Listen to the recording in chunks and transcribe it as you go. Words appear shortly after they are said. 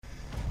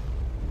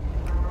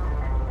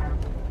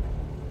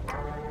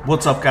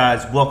What's up,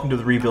 guys? Welcome to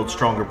the Rebuild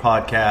Stronger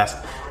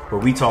podcast,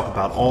 where we talk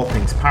about all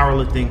things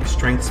powerlifting,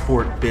 strength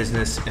sport,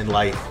 business, and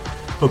life.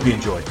 Hope you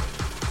enjoy.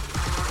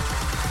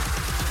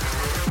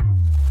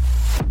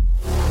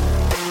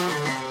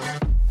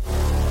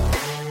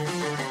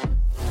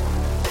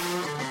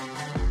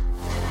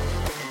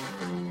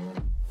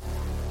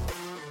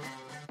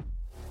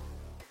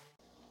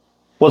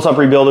 What's up,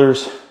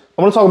 Rebuilders?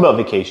 I want to talk about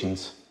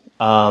vacations.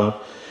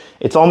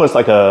 It's almost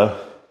like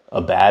a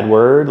bad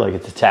word, like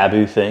it's a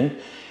taboo thing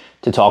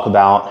to talk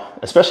about,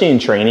 especially in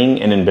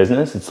training and in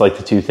business. It's like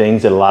the two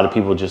things that a lot of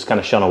people just kind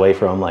of shun away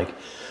from, like,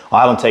 oh,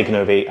 I don't take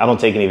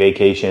any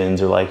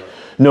vacations, or like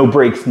no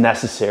breaks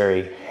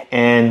necessary.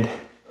 And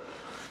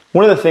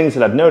one of the things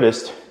that I've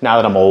noticed now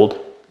that I'm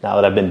old, now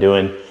that I've been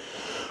doing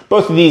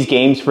both of these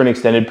games for an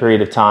extended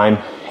period of time,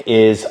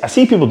 is I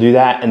see people do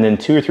that, and then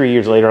 2 or 3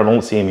 years later, I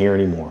don't see them here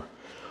anymore.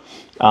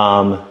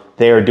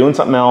 They are doing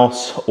something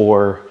else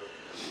or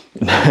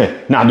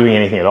not doing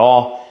anything at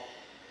all.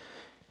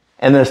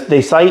 And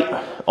they cite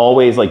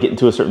always like getting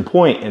to a certain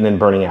point and then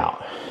burning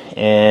out,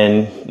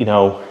 and, you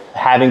know,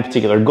 having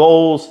particular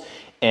goals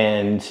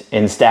and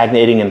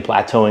stagnating and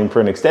plateauing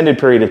for an extended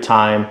period of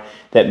time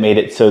that made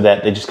it so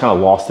that they just kind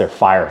of lost their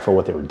fire for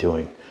what they were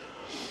doing.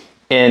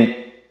 And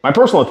my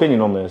personal opinion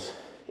on this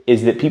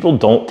is that people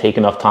don't take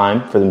enough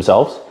time for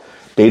themselves.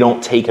 They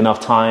don't take enough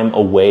time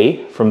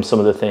away from some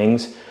of the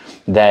things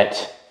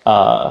that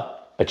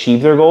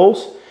achieve their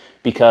goals,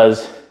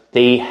 because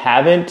they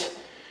haven't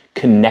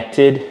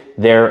connected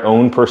their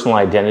own personal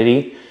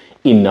identity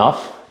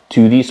enough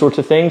to these sorts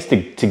of things to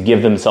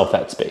give themselves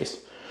that space.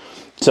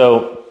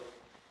 So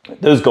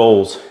those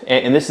goals,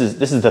 and this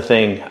is the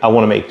thing I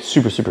want to make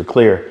super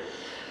clear.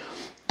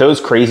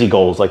 Those crazy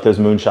goals, like those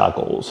moonshot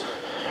goals,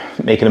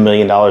 making $1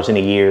 million in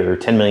a year or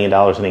 $10 million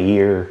in a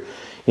year,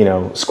 you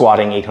know,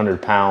 squatting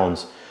 800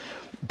 pounds,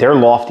 they're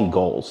lofty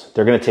goals.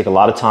 They're going to take a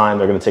lot of time.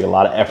 They're going to take a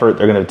lot of effort.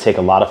 They're going to take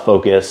a lot of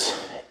focus.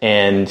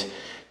 And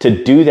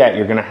to do that,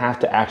 you're going to have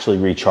to actually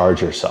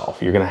recharge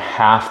yourself. You're going to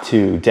have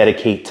to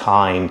dedicate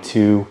time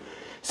to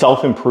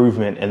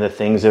self-improvement and the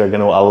things that are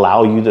going to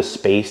allow you the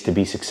space to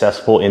be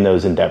successful in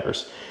those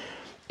endeavors.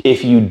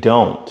 If you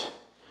don't,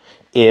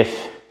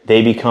 if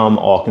they become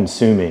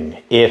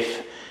all-consuming,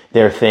 if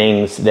they're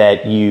things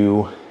that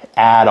you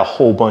add a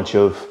whole bunch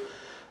of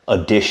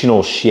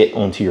additional shit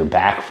onto your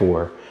back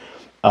for,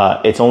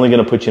 it's only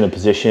going to put you in a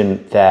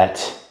position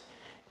that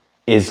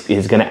is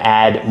going to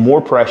add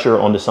more pressure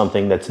onto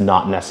something that's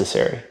not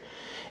necessary.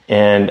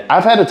 And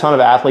I've had a ton of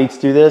athletes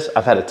do this.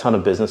 I've had a ton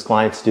of business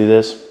clients do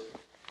this.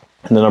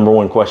 And the number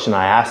one question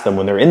I ask them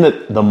when they're in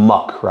the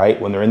muck,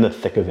 right? When they're in the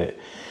thick of it,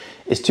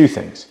 is two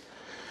things.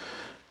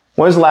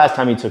 When was the last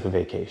time you took a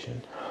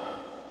vacation?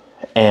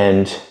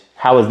 And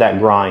how is that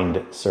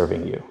grind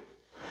serving you?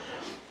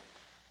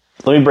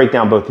 Let me break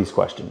down both these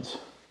questions.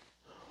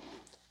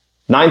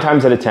 9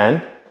 times out of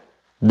 10,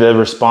 the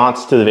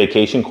response to the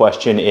vacation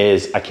question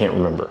is, I can't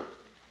remember.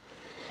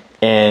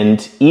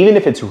 And even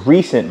if it's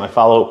recent, my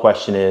follow-up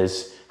question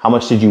is, how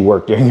much did you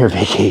work during your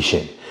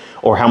vacation?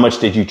 Or how much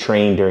did you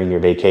train during your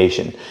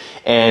vacation?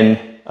 And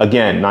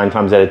again, 9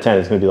 times out of 10,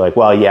 it's going to be like,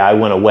 well, yeah, I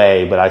went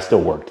away, but I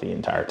still worked the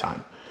entire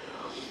time.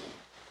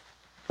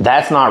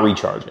 That's not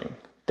recharging.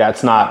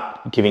 That's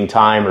not giving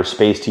time or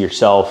space to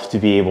yourself to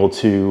be able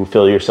to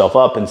fill yourself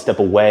up and step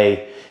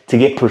away to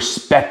get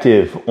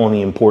perspective on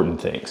the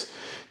important things,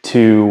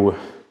 to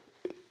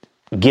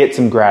get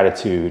some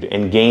gratitude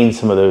and gain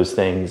some of those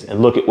things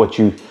and look at what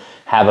you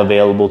have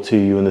available to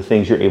you and the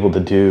things you're able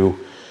to do.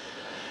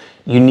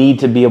 You need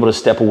to be able to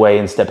step away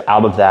and step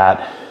out of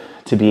that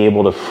to be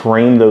able to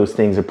frame those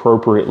things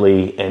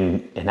appropriately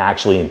and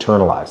actually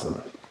internalize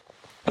them.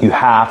 You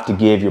have to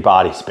give your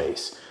body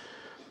space.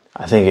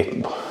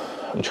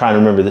 I'm trying to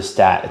remember this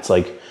stat. It's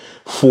like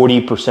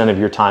 40% of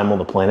your time on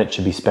the planet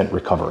should be spent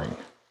recovering,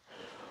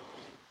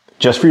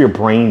 just for your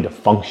brain to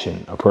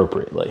function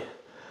appropriately.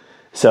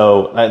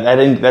 So I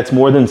think that's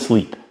more than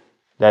sleep.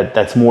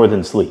 That's more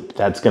than sleep.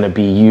 That's going to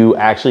be you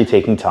actually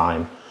taking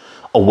time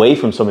away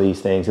from some of these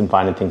things and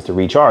finding things to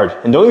recharge.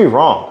 And don't get me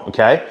wrong,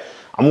 okay?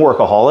 I'm a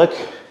workaholic.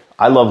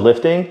 I love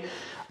lifting.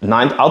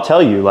 I'll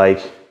tell you,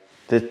 like,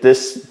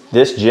 this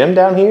gym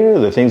down here,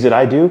 the things that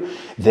I do,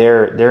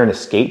 they're an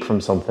escape from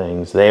some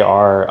things. They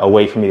are a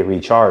way for me to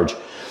recharge.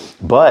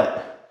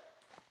 But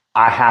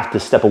I have to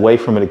step away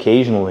from it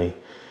occasionally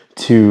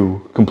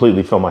to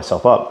completely fill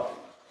myself up.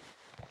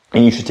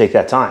 And you should take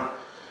that time.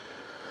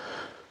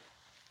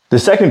 The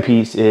second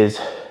piece is,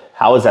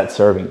 how is that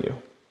serving you?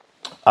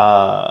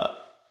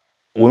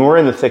 When we're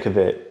in the thick of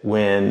it,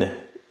 when,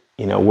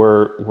 you know,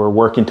 we're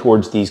working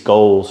towards these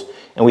goals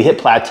and we hit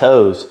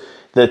plateaus,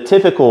 the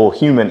typical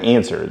human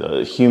answer,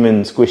 the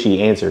human squishy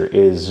answer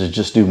is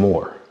just do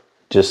more.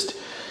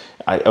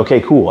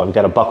 Okay, cool. I've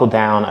got to buckle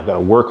down. I've got to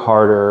work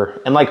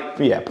harder. And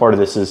part of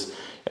this is,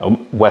 you know,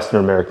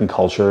 Western American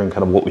culture and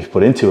kind of what we've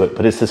put into it.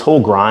 But it's this whole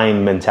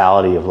grind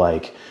mentality of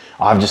like,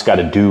 I've just got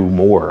to do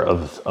more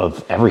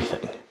of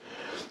everything.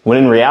 When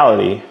in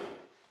reality,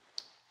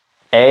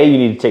 A, you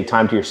need to take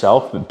time to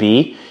yourself, but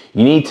B,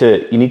 you need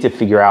to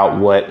figure out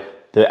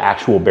what the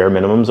actual bare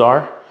minimums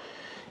are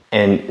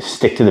and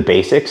stick to the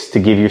basics to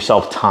give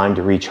yourself time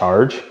to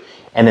recharge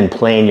and then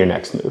plan your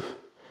next move.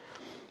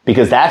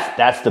 Because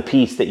that's the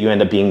piece that you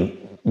end up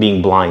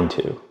being blind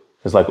to.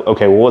 It's like,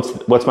 okay, well,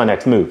 what's my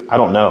next move? I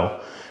don't know,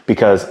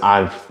 because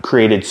I've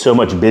created so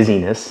much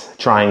busyness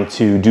trying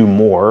to do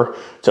more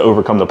to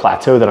overcome the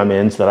plateau that I'm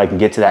in so that I can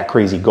get to that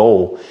crazy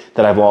goal,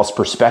 that I've lost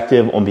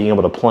perspective on being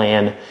able to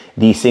plan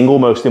the single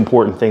most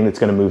important thing that's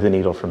going to move the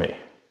needle for me.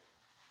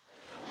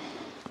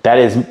 That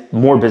is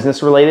more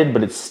business related,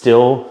 but it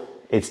still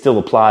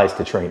applies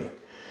to training.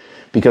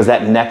 Because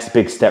that next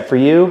big step for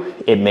you,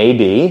 it may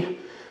be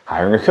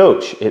hiring a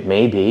coach. It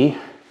may be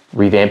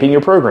revamping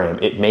your program.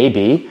 It may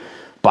be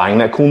buying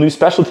that cool new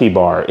specialty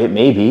bar. It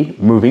may be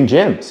moving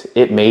gyms.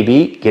 It may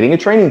be getting a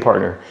training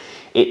partner.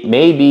 It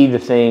may be the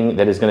thing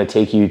that is going to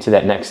take you to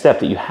that next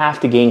step that you have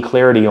to gain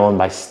clarity on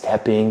by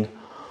stepping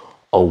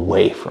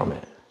away from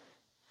it.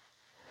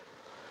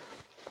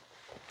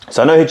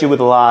 So I know I hit you with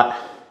a lot.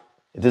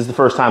 If this is the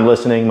first time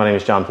listening, my name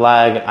is John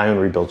Flagg. I own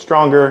Rebuild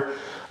Stronger,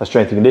 a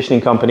strength and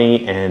conditioning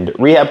company and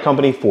rehab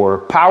company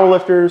for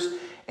powerlifters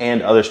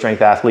and other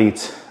strength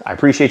athletes. I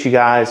appreciate you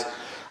guys.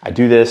 I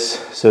do this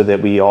so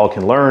that we all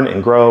can learn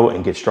and grow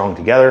and get strong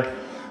together.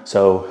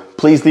 So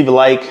please leave a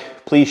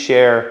like, please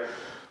share,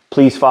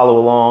 please follow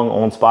along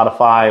on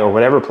Spotify or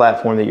whatever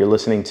platform that you're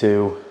listening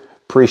to.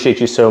 Appreciate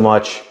you so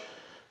much.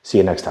 See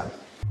you next time.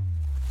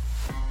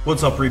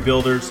 What's up,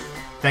 Rebuilders?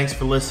 Thanks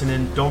for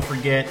listening. Don't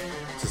forget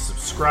to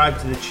subscribe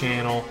to the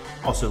channel.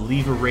 Also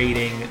leave a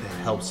rating that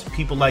helps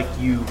people like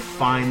you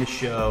find the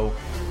show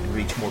and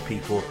reach more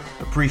people.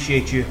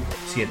 Appreciate you.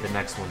 See you at the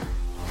next one.